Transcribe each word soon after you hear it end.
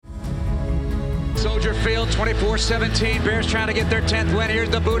Soldier Field, 24-17. Bears trying to get their 10th win. Here's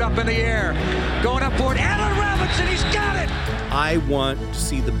the boot up in the air. Going up for it. Allen Robinson, he's got it! I want to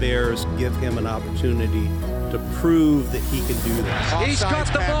see the Bears give him an opportunity to prove that he can do this. He's got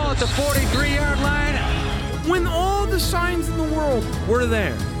the ball at the 43-yard line. When all the signs in the world were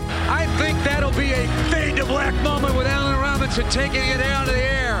there. I think that'll be a fade to black moment with Allen Robinson taking it out of the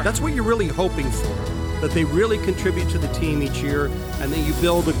air. That's what you're really hoping for, that they really contribute to the team each year and that you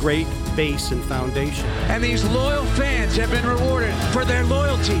build a great base and foundation. And these loyal fans have been rewarded for their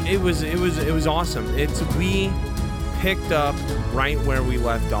loyalty. It was awesome. We picked up right where we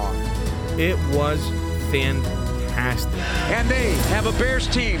left off. It was fantastic. And they have a Bears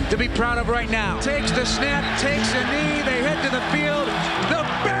team to be proud of right now. Takes the snap, takes a knee, they head to the field. The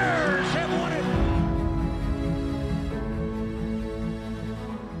Bears have won it.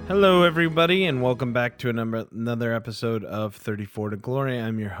 Hello, everybody, and welcome back to another episode of 34 to Glory.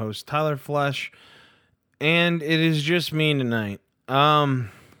 I'm your host, Tyler Flesh, and it is just me tonight.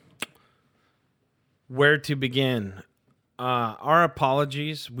 Where to begin? Our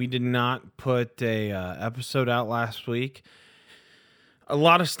apologies. We did not put a episode out last week. A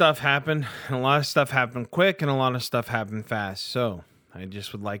lot of stuff happened, and a lot of stuff happened quick, and a lot of stuff happened fast. So I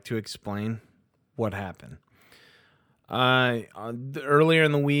just would like to explain what happened. Earlier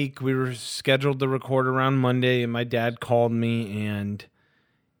in the week, we were scheduled to record around Monday, and my dad called me, and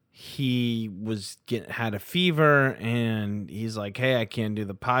he had a fever, and he's like, "Hey, I can't do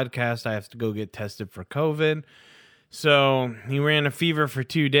the podcast. I have to go get tested for COVID." So he ran a fever for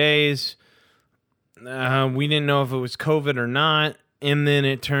 2 days. We didn't know if it was COVID or not. And then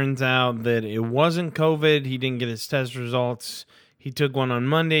it turns out that it wasn't COVID. He didn't get his test results. He took one on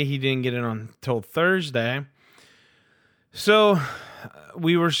Monday. He didn't get it until Thursday. So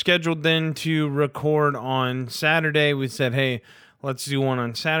we were scheduled then to record on Saturday. We said, hey, let's do one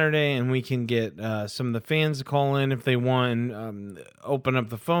on Saturday, and we can get some of the fans to call in if they want and open up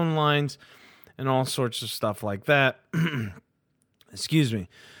the phone lines and all sorts of stuff like that. Excuse me.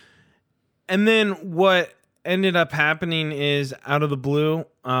 And then what ended up happening is, out of the blue,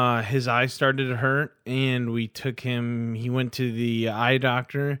 his eye started to hurt, and we took him. He went to the eye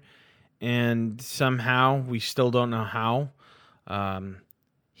doctor, and somehow, we still don't know how,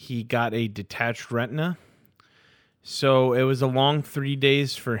 he got a detached retina. So it was a long 3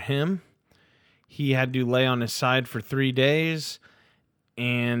 days for him. He had to lay on his side for 3 days.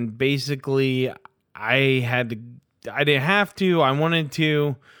 And basically, I didn't have to. I wanted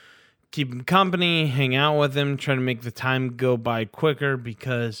to keep him company, hang out with him, try to make the time go by quicker.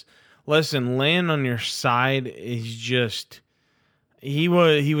 Because, listen, laying on your side is just... He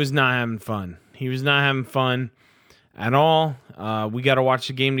was not having fun. He was not having fun at all. We got to watch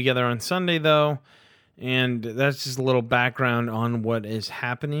the game together on Sunday, though. And that's just a little background on what is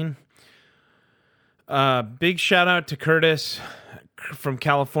happening. Big shout out to Curtis from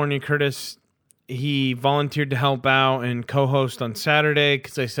California. Curtis, he volunteered to help out and co-host on Saturday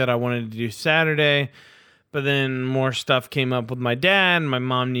because I said I wanted to do Saturday. But then more stuff came up with my dad, and my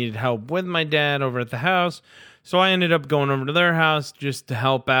mom needed help with my dad over at the house. So I ended up going over to their house just to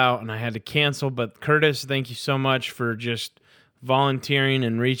help out, and I had to cancel. But Curtis, thank you so much for just volunteering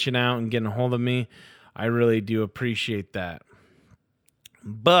and reaching out and getting a hold of me. I really do appreciate that.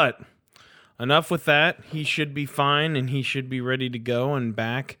 But enough with that. He should be fine, and he should be ready to go and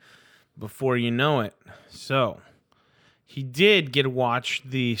back before you know it. So he did get to watch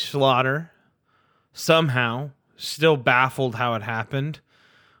the slaughter somehow. Still baffled how it happened.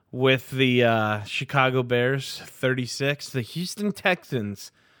 With the Chicago Bears 36, the Houston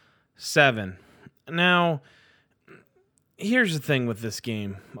Texans 7. Now, here's the thing with this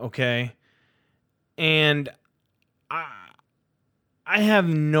game, okay? And I have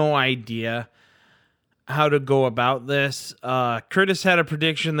no idea how to go about this. Curtis had a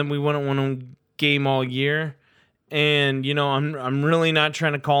prediction that we wouldn't win a game all year. And, you know, I'm really not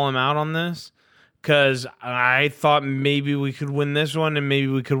trying to call him out on this, because I thought maybe we could win this one and maybe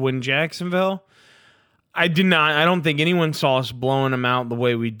we could win Jacksonville. I did not. I don't think anyone saw us blowing them out the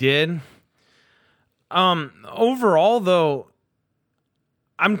way we did. Overall, though,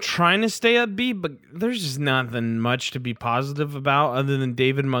 I'm trying to stay upbeat, but there's just nothing much to be positive about other than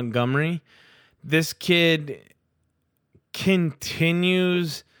David Montgomery. This kid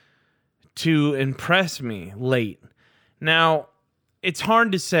continues to impress me late. Now, it's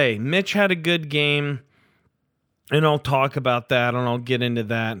hard to say. Mitch had a good game, and I'll talk about that, and I'll get into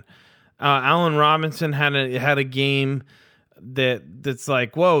that. Allen Robinson had a game that's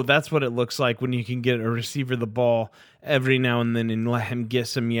like, whoa, that's what it looks like when you can get a receiver the ball every now and then and let him get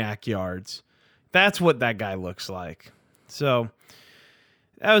some yak yards. That's what that guy looks like. So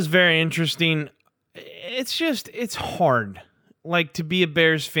that was very interesting. it's hard, like, to be a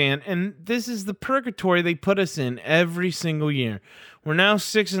Bears fan, and this is the purgatory they put us in every single year. We're now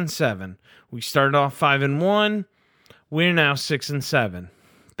 6-7. We started off 5-1. We're now 6-7.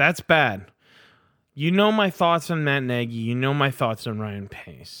 That's bad. You know my thoughts on Matt Nagy. You know my thoughts on Ryan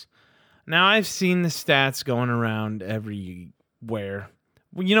Pace. Now, I've seen the stats going around everywhere.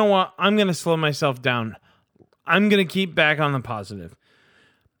 Well, you know what? I'm going to slow myself down. I'm going to keep back on the positive.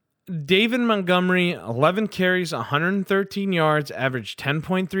 David Montgomery, 11 carries, 113 yards, averaged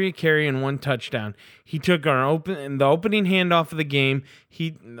 10.3 a carry and 1 touchdown. He took the opening handoff of the game.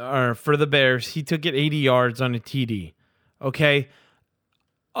 For the Bears, he took it 80 yards on a TD. Okay,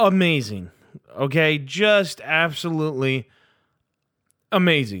 amazing. Okay, just absolutely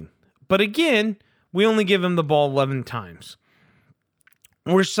amazing. But again, we only give him the ball 11 times.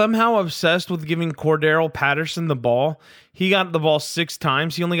 We're somehow obsessed with giving Cordero Patterson the ball. He got the ball 6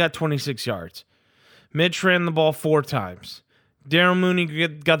 times. He only got 26 yards. Mitch ran the ball 4 times. Darryl Mooney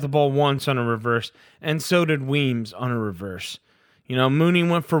got the ball once on a reverse, and so did Weems on a reverse. You know, Mooney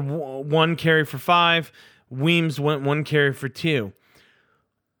went for 1 carry for 5. Weems went 1 carry for 2.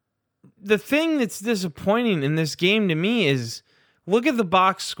 The thing that's disappointing in this game to me is, look at the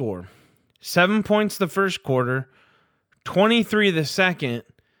box score. 7 points the first quarter, 23 the second,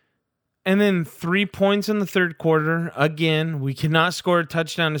 and then 3 points in the third quarter. Again, we cannot score a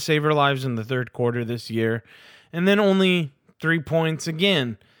touchdown to save our lives in the third quarter this year. And then only 3 points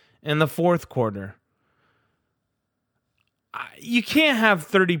again in the fourth quarter. You can't have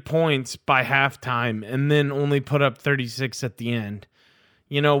 30 points by halftime and then only put up 36 at the end.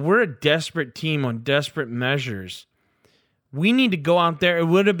 You know, we're a desperate team on desperate measures. We need to go out there. It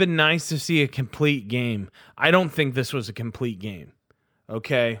would have been nice to see a complete game. I don't think this was a complete game.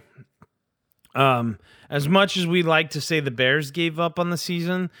 Okay? As much as we like to say the Bears gave up on the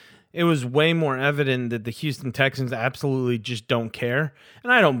season, it was way more evident that the Houston Texans absolutely just don't care.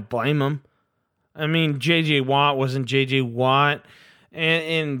 And I don't blame them. I mean, J.J. Watt wasn't J.J. Watt.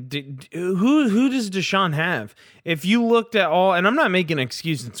 And who does Deshaun have? If you looked at all, and I'm not making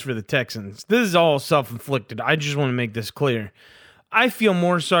excuses for the Texans. This is all self-inflicted. I just want to make this clear. I feel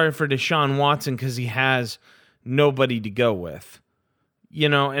more sorry for Deshaun Watson because he has nobody to go with. You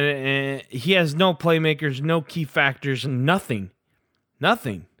know, and he has no playmakers, no key factors, nothing.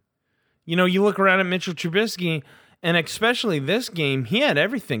 Nothing. You know, you look around at Mitchell Trubisky, and especially this game, he had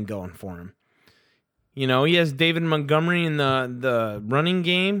everything going for him. You know, he has David Montgomery in the running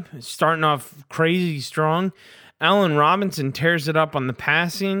game, starting off crazy strong. Allen Robinson tears it up on the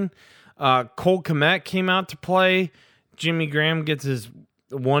passing. Cole Kmet came out to play. Jimmy Graham gets his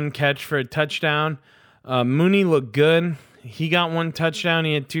 1 catch for a touchdown. Mooney looked good. He got 1 touchdown.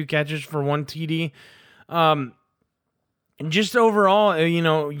 He had 2 catches for 1 TD. And just overall, you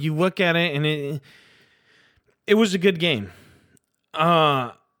know, you look at it and it was a good game.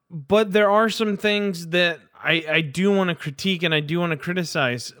 But there are some things that I do want to critique and I do want to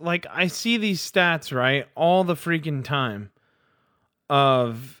criticize. Like, I see these stats, right, all the freaking time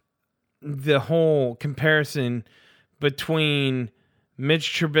of the whole comparison between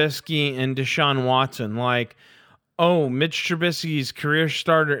Mitch Trubisky and Deshaun Watson. Like, oh, Mitch Trubisky's career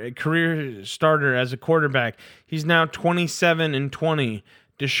starter as a quarterback, he's now 27-20.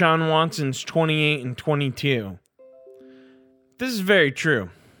 Deshaun Watson's 28-22. This is very true.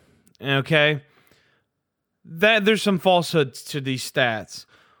 Okay, that there's some falsehoods to these stats.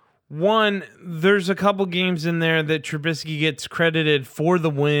 One, there's a couple games in there that Trubisky gets credited for the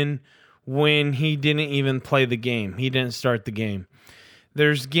win when he didn't even play the game. He didn't start the game.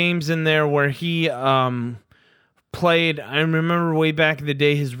 There's games in there where he played. I remember way back in the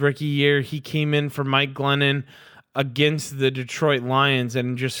day, his rookie year, he came in for Mike Glennon against the Detroit Lions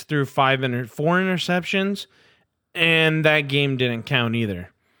and just threw 4 interceptions, and that game didn't count either.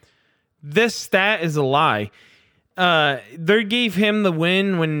 This stat is a lie. They gave him the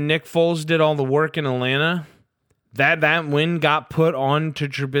win when Nick Foles did all the work in Atlanta. That win got put on to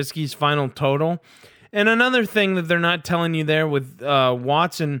Trubisky's final total. And another thing that they're not telling you there with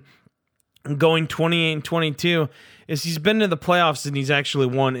Watson going 28-22 is he's been to the playoffs and he's actually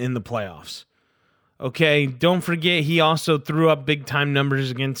won in the playoffs. Okay, don't forget he also threw up big time numbers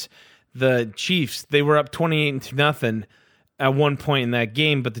against the Chiefs. They were up 28-0 at one point in that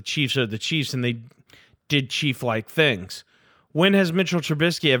game, but the Chiefs are the Chiefs, and they did Chief-like things. When has Mitchell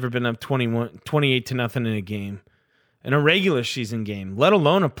Trubisky ever been up 28-0 in a game? In a regular season game, let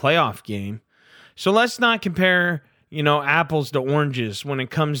alone a playoff game. So let's not compare, you know, apples to oranges when it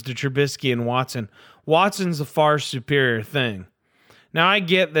comes to Trubisky and Watson. Watson's a far superior thing. Now, I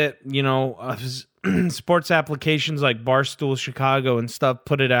get that, you know, sports applications like Barstool Chicago and stuff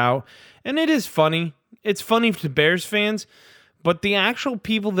put it out, and it is funny. It's funny to Bears fans, but the actual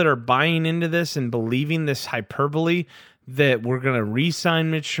people that are buying into this and believing this hyperbole that we're going to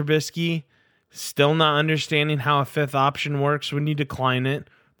re-sign Mitch Trubisky, still not understanding how a fifth option works when you decline it,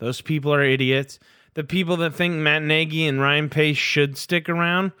 those people are idiots. The people that think Matt Nagy and Ryan Pace should stick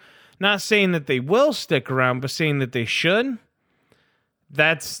around, not saying that they will stick around, but saying that they should,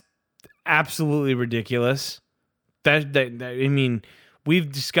 that's absolutely ridiculous. I mean,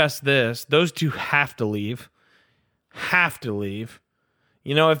 we've discussed this. Those two have to leave. Have to leave.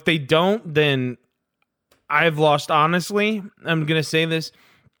 You know, if they don't, then I've lost, honestly, I'm going to say this,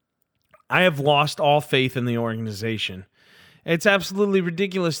 I have lost all faith in the organization. It's absolutely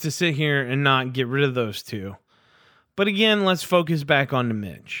ridiculous to sit here and not get rid of those two. But again, let's focus back on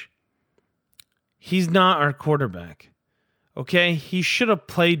Mitch. He's not our quarterback. Okay? He should have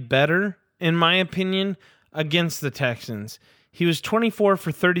played better, in my opinion, against the Texans. He was 24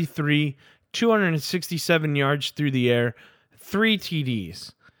 for 33, 267 yards through the air, 3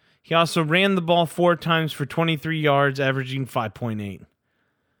 TDs. He also ran the ball 4 times for 23 yards, averaging 5.8.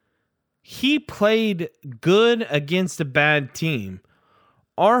 He played good against a bad team.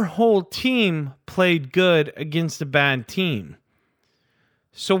 Our whole team played good against a bad team.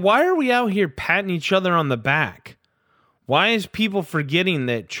 So why are we out here patting each other on the back? Why is people forgetting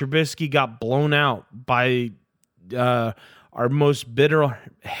that Trubisky got blown out by our most bitter,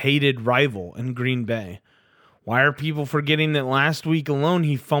 hated rival in Green Bay? Why are people forgetting that last week alone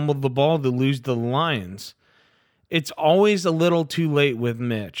he fumbled the ball to lose to the Lions? It's always a little too late with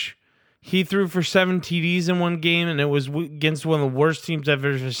Mitch. He threw for 7 TDs in one game, and it was against one of the worst teams I've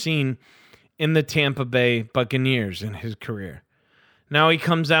ever seen in the Tampa Bay Buccaneers in his career. Now he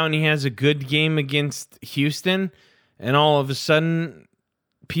comes out and he has a good game against Houston, and all of a sudden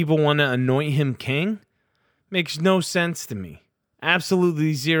people want to anoint him king? Makes no sense to me.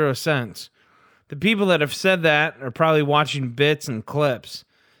 Absolutely 0 sense. The people that have said that are probably watching bits and clips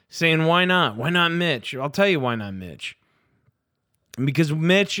saying, why not? Why not Mitch? I'll tell you why not Mitch. Because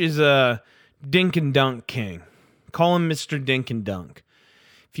Mitch is a dink and dunk king. Call him Mr. Dink and Dunk.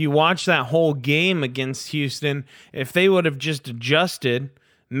 If you watch that whole game against Houston, if they would have just adjusted,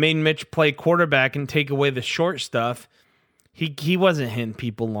 made Mitch play quarterback and take away the short stuff, he wasn't hitting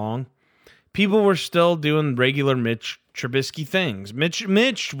people long. People were still doing regular Mitch Trubisky things.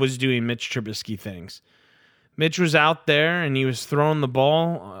 Mitch was doing Mitch Trubisky things. Mitch was out there and he was throwing the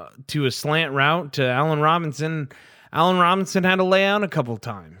ball to a slant route to Allen Robinson. Allen Robinson had to lay out a couple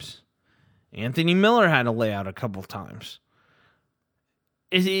times. Anthony Miller had to lay out a couple times.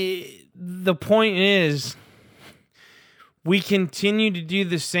 The point is, we continue to do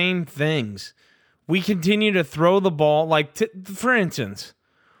the same things. We continue to throw the ball. Like, for instance,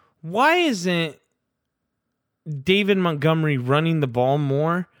 why isn't David Montgomery running the ball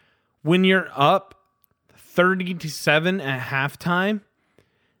more when you're up 30-7 at halftime?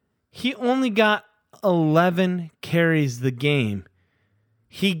 He only got 11 carries the game.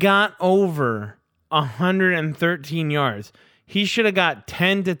 He got over 113 yards. He should have got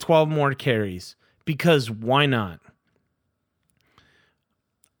 10 to 12 more carries, because why not?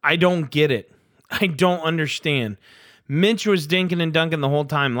 I don't get it. I don't understand. Mitch was dinking and dunking the whole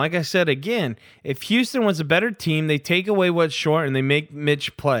time. Like I said, again, if Houston was a better team, they take away what's short and they make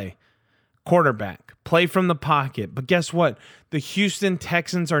Mitch play quarterback, play from the pocket. But guess what? The Houston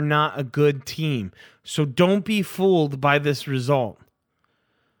Texans are not a good team. So don't be fooled by this result.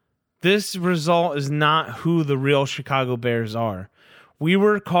 This result is not who the real Chicago Bears are. We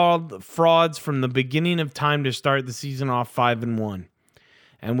were called frauds from the beginning of time to start the season off 5-1.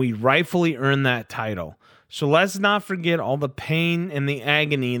 And we rightfully earned that title. So let's not forget all the pain and the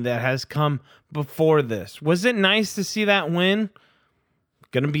agony that has come before this. Was it nice to see that win?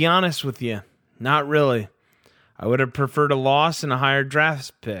 Gonna be honest with you, not really. I would have preferred a loss and a higher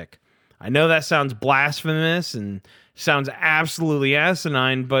draft pick. I know that sounds blasphemous and sounds absolutely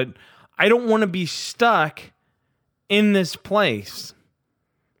asinine, but I don't want to be stuck in this place.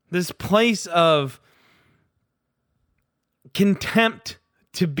 This place of contempt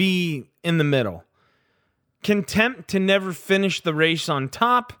to be in the middle. Contempt to never finish the race on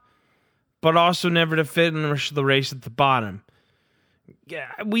top, but also never to finish the race at the bottom. Yeah,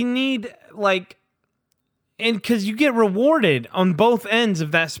 we need, and because you get rewarded on both ends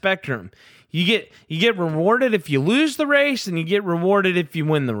of that spectrum. You get rewarded if you lose the race, and you get rewarded if you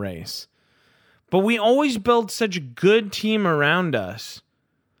win the race. But we always build such a good team around us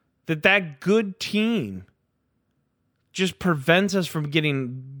that good team just prevents us from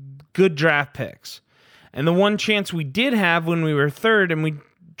getting good draft picks. And the one chance we did have when we were third and we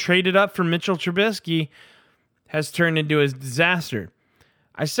traded up for Mitchell Trubisky has turned into a disaster.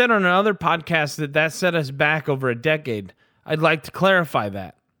 I said on another podcast that set us back over a decade. I'd like to clarify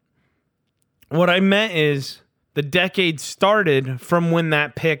that. What I meant is the decade started from when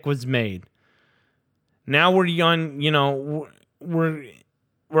that pick was made. Now we're on, we're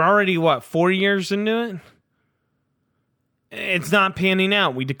already, 4 years into it? It's not panning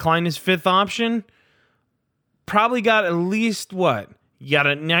out. We declined his fifth option. Probably got at least now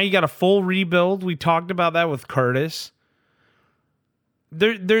you got a full rebuild. We talked about that with Curtis.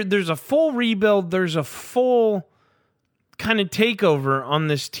 There's a full rebuild. There's a full kind of takeover on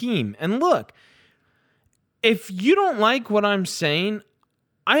this team. And look, if you don't like what I'm saying,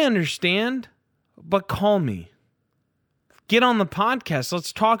 I understand, but call me. Get on the podcast.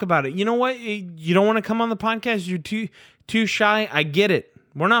 Let's talk about it. You know what? You don't want to come on the podcast? You're too shy? I get it.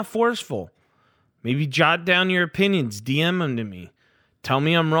 We're not forceful. Maybe jot down your opinions. DM them to me. Tell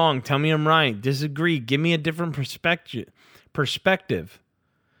me I'm wrong. Tell me I'm right. Disagree. Give me a different perspective.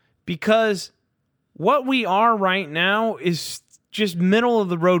 Because what we are right now is just middle of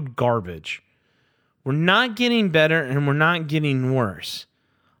the road garbage. We're not getting better and we're not getting worse.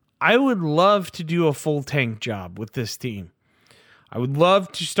 I would love to do a full tank job with this team. I would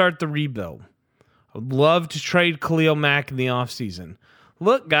love to start the rebuild. I would love to trade Khalil Mack in the offseason.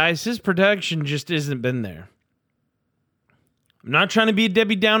 Look, guys, his production just hasn't been there. I'm not trying to be a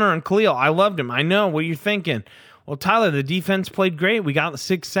Debbie Downer on Khalil. I loved him. I know what you're thinking. Well, Tyler, the defense played great. We got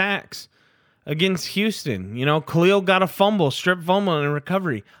 6 sacks against Houston. Khalil got a fumble, strip fumble, and a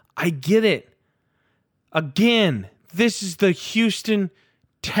recovery. I get it. Again, this is the Houston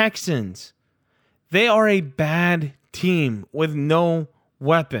Texans. They are a bad team with no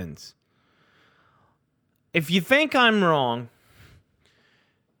weapons. If you think I'm wrong,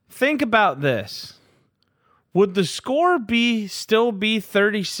 think about this. Would the score still be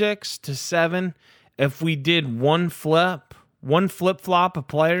 36-7 if we did one flip-flop of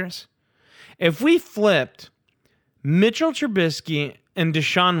players? If we flipped Mitchell Trubisky and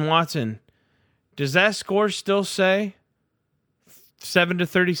Deshaun Watson, does that score still say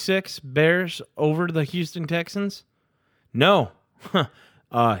 7-36 Bears over the Houston Texans? No.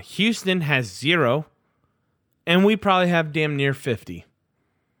 Houston has 0, and we probably have damn near 50.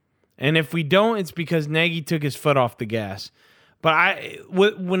 And if we don't, it's because Nagy took his foot off the gas. But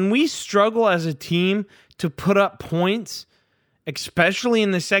when we struggle as a team to put up points, especially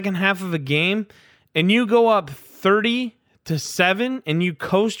in the second half of a game, and you go up 30-7 and you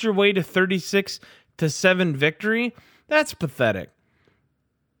coast your way to 36-7 victory, that's pathetic.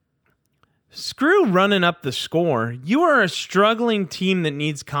 Screw running up the score. You are a struggling team that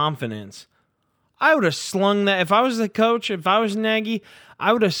needs confidence. I would have slung that. If I was the coach, if I was Nagy,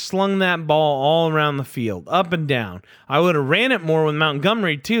 I would have slung that ball all around the field, up and down. I would have ran it more with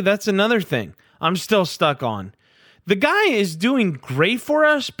Montgomery, too. That's another thing I'm still stuck on. The guy is doing great for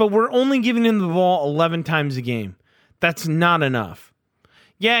us, but we're only giving him the ball 11 times a game. That's not enough.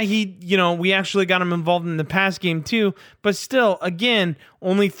 Yeah, we actually got him involved in the pass game, too, but still, again,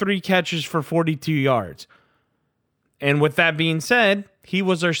 only 3 catches for 42 yards. And with that being said, he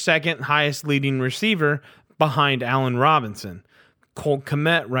was our second highest leading receiver behind Allen Robinson. Cole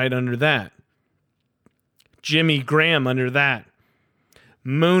Kmet right under that. Jimmy Graham under that.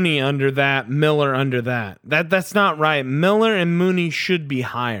 Mooney under that. Miller under that. That's not right. Miller and Mooney should be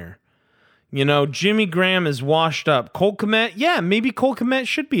higher. Jimmy Graham is washed up. Cole Kmet, yeah, maybe Cole Kmet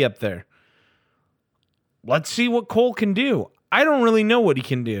should be up there. Let's see what Cole can do. I don't really know what he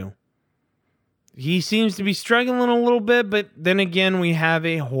can do. He seems to be struggling a little bit, but then again, we have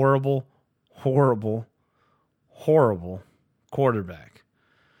a horrible, horrible, horrible quarterback.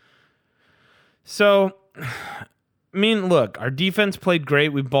 So, look, our defense played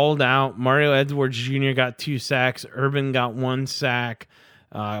great. We balled out. Mario Edwards Jr. got 2 sacks. Urban got 1 sack.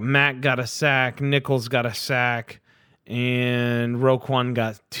 Matt got a sack. Nichols got a sack. And Roquan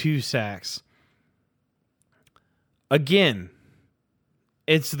got 2 sacks. Again,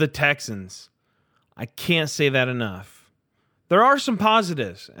 it's the Texans. I can't say that enough. There are some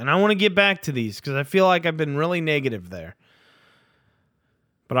positives, and I want to get back to these because I feel like I've been really negative there.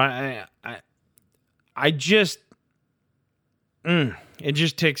 But it just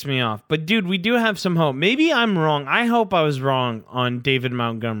ticks me off. But dude, we do have some hope. Maybe I'm wrong. I hope I was wrong on David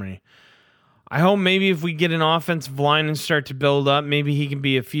Montgomery. I hope maybe if we get an offensive line and start to build up, maybe he can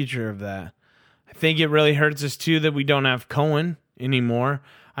be a future of that. I think it really hurts us too that we don't have Cohen anymore.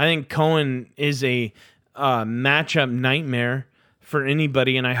 I think Cohen is a matchup nightmare for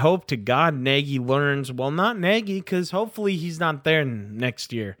anybody, and I hope to God Nagy learns. Well, not Nagy, because hopefully he's not there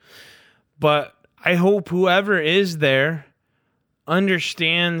next year. But I hope whoever is there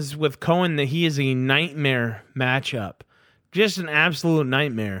understands with Cohen that he is a nightmare matchup Just an absolute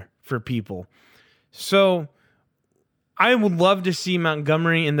nightmare for people. So I would love to see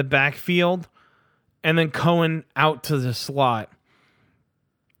Montgomery in the backfield and then Cohen out to the slot.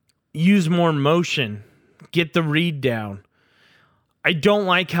 Use more motion. Get the read down. I don't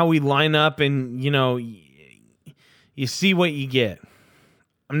like how we line up and, you see what you get.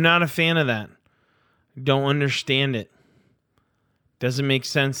 I'm not a fan of that. Don't understand it. Doesn't make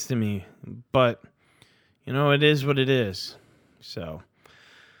sense to me. But, it is what it is. So,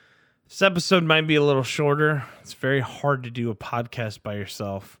 this episode might be a little shorter. It's very hard to do a podcast by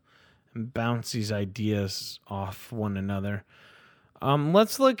yourself and bounce these ideas off one another.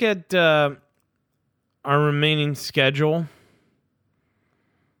 Let's look at our remaining schedule.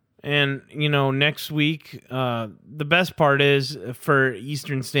 And, next week, the best part is for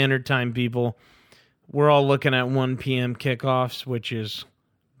Eastern Standard Time people, we're all looking at 1 p.m. kickoffs, which is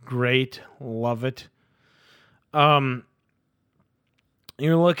great. Love it. You're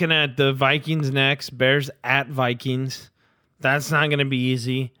looking at the Vikings next. Bears at Vikings. That's not going to be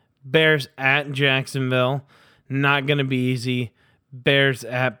easy. Bears at Jacksonville. Not going to be easy. Bears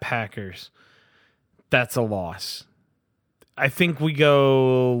at Packers. That's a loss. I think we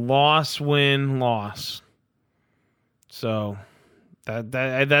go loss, win, loss. So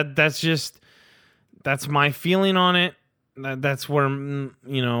that's my feeling on it. That's where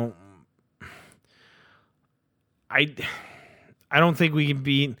I don't think we can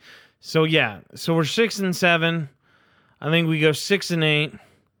beat. So yeah, so we're 6-7. I think we go 6-8.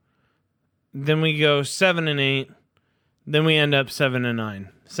 Then we go 7-8. Then we end up 7-9.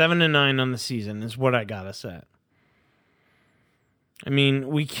 7-9 on the season is what I got us at. I mean,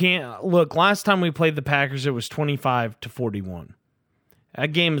 we can't look. Last time we played the Packers, it was 25-41.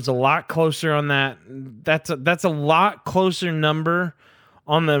 That game is a lot closer on that. That's a lot closer number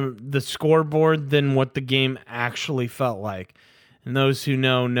on the scoreboard than what the game actually felt like. And those who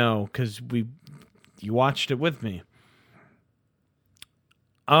know, because you watched it with me.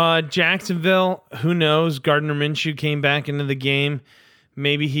 Jacksonville, who knows? Gardner Minshew came back into the game.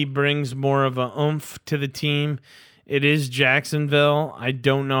 Maybe he brings more of a oomph to the team. It is Jacksonville. I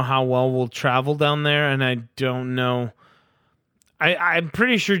don't know how well we'll travel down there, and I don't know. I'm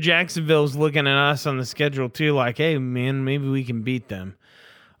pretty sure Jacksonville's looking at us on the schedule too, like, hey, man, maybe we can beat them.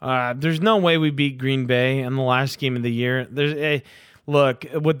 There's no way we beat Green Bay in the last game of the year. Look,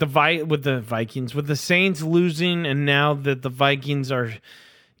 with the Vikings, with the Saints losing, and now that the Vikings are,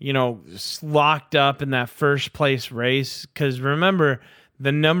 locked up in that first place race, because remember,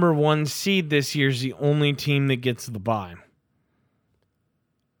 the number 1 seed this year is the only team that gets the bye.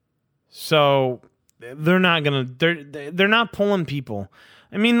 So they're not pulling people.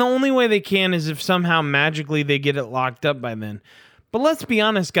 I mean, the only way they can is if somehow magically they get it locked up by then. But let's be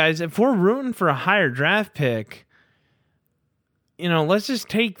honest, guys, if we're rooting for a higher draft pick, let's just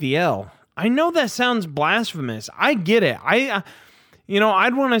take the L. I know that sounds blasphemous. I get it. I'd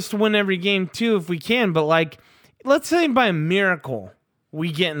want us to win every game too if we can, but let's say by a miracle we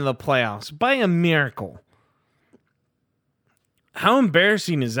get into the playoffs. By a miracle. How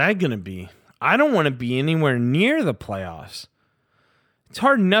embarrassing is that going to be? I don't want to be anywhere near the playoffs. It's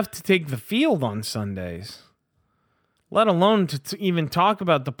hard enough to take the field on Sundays, let alone to even talk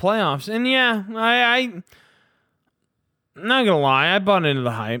about the playoffs. And yeah, I'm not going to lie, I bought into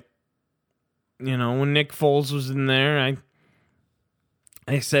the hype. When Nick Foles was in there,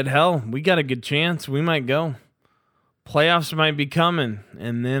 I said, hell, we got a good chance. We might go. Playoffs might be coming.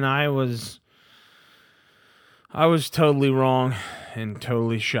 And then I was totally wrong and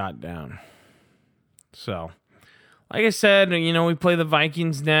totally shot down. So, like I said, we play the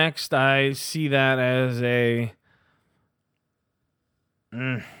Vikings next. I see that as I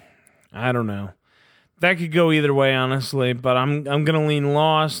don't know. That could go either way, honestly, but I'm going to lean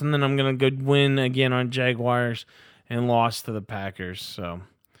loss, and then I'm going to go win again on Jaguars and loss to the Packers. So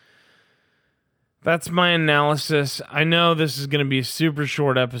that's my analysis. I know this is going to be a super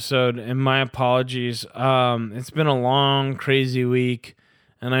short episode, and my apologies. It's been a long, crazy week,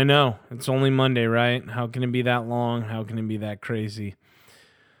 and I know it's only Monday, right? How can it be that long? How can it be that crazy?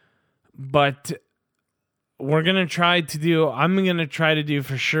 But I'm going to try to do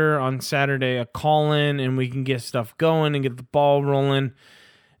for sure on Saturday a call-in, and we can get stuff going and get the ball rolling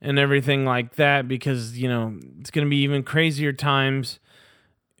and everything like that, because, it's going to be even crazier times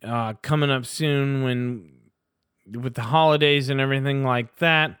coming up soon with the holidays and everything like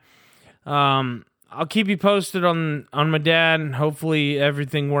that. I'll keep you posted on my dad, and hopefully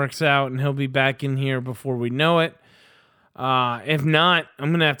everything works out and he'll be back in here before we know it. If not, I'm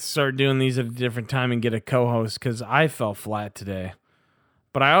going to have to start doing these at a different time and get a co-host, because I fell flat today.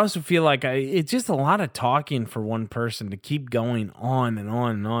 But I also feel like it's just a lot of talking for one person to keep going on and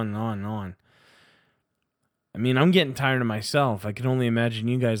on and on and on and on. I mean, I'm getting tired of myself. I can only imagine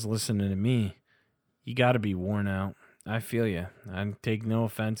you guys listening to me. You got to be worn out. I feel you. I take no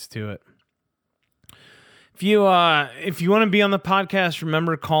offense to it. If you want to be on the podcast,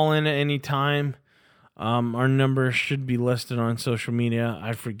 remember, call in at any time. Our number should be listed on social media.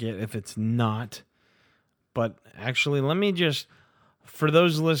 I forget if it's not. But actually, let me just, for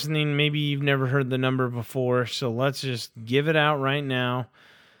those listening, maybe you've never heard the number before, so let's just give it out right now.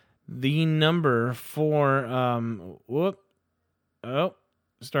 The number for,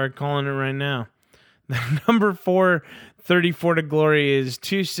 start calling it right now. The number for 34 to Glory is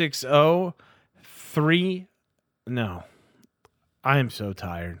 260-3. No, I am so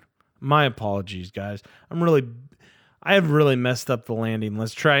tired. My apologies, guys. I have really messed up the landing.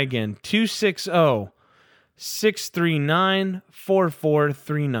 Let's try again.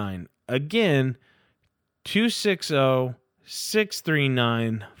 260-639-4439. Again,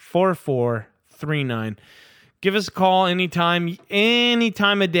 260-639-4439. Give us a call anytime of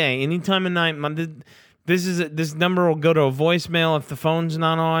day, anytime of night. This number will go to a voicemail if the phone's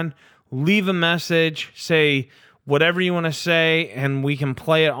not on. Leave a message, say whatever you want to say, and we can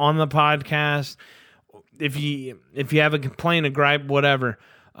play it on the podcast. If you have a complaint, a gripe, whatever.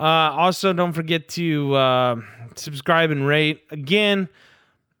 Also, don't forget to subscribe and rate. Again,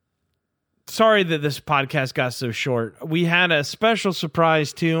 sorry that this podcast got so short. We had a special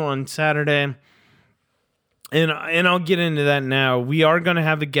surprise too on Saturday, and I'll get into that now. We are going to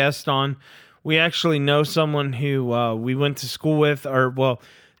have a guest on. We actually know someone who we went to school with,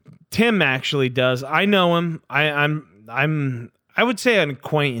 Tim actually does. I know him. I would say an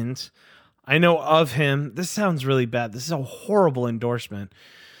acquaintance. I know of him. This sounds really bad. This is a horrible endorsement.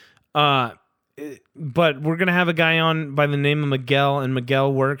 But we're going to have a guy on by the name of Miguel, and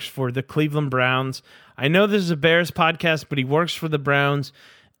Miguel works for the Cleveland Browns. I know this is a Bears podcast, but he works for the Browns,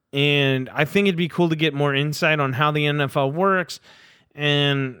 and I think it'd be cool to get more insight on how the NFL works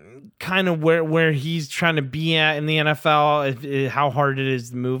and kind of where he's trying to be at in the NFL, how hard it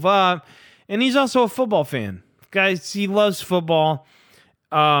is to move up. And he's also a football fan. Guys, he loves football.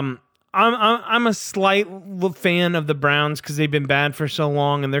 I'm a slight fan of the Browns because they've been bad for so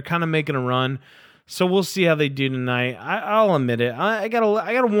long and they're kind of making a run. So we'll see how they do tonight. I'll admit it. I got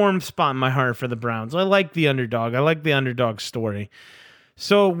a warm spot in my heart for the Browns. I like the underdog. I like the underdog story.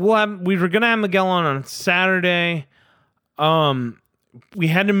 So we were gonna have Miguel on Saturday. We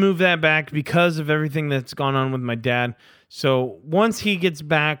had to move that back because of everything that's gone on with my dad. So once he gets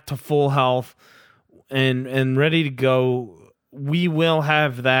back to full health and ready to go, we will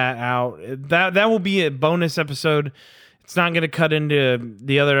have that out. That will be a bonus episode. It's not going to cut into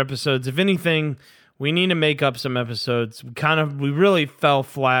the other episodes. If anything, we need to make up some episodes. We really fell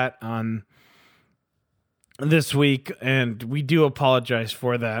flat on this week, and we do apologize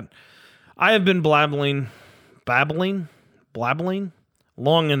for that. I have been blabbling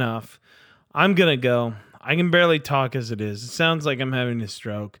long enough. I'm going to go. I can barely talk as it is. It sounds like I'm having a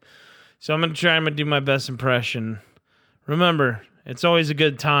stroke. So I'm going to do my best impression. Remember, it's always a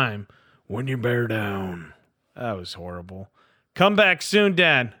good time when you bear down. That was horrible. Come back soon,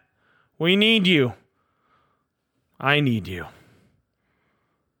 Dad. We need you. I need you.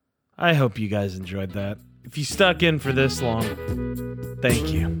 I hope you guys enjoyed that. If you stuck in for this long,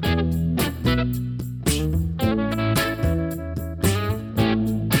 thank you.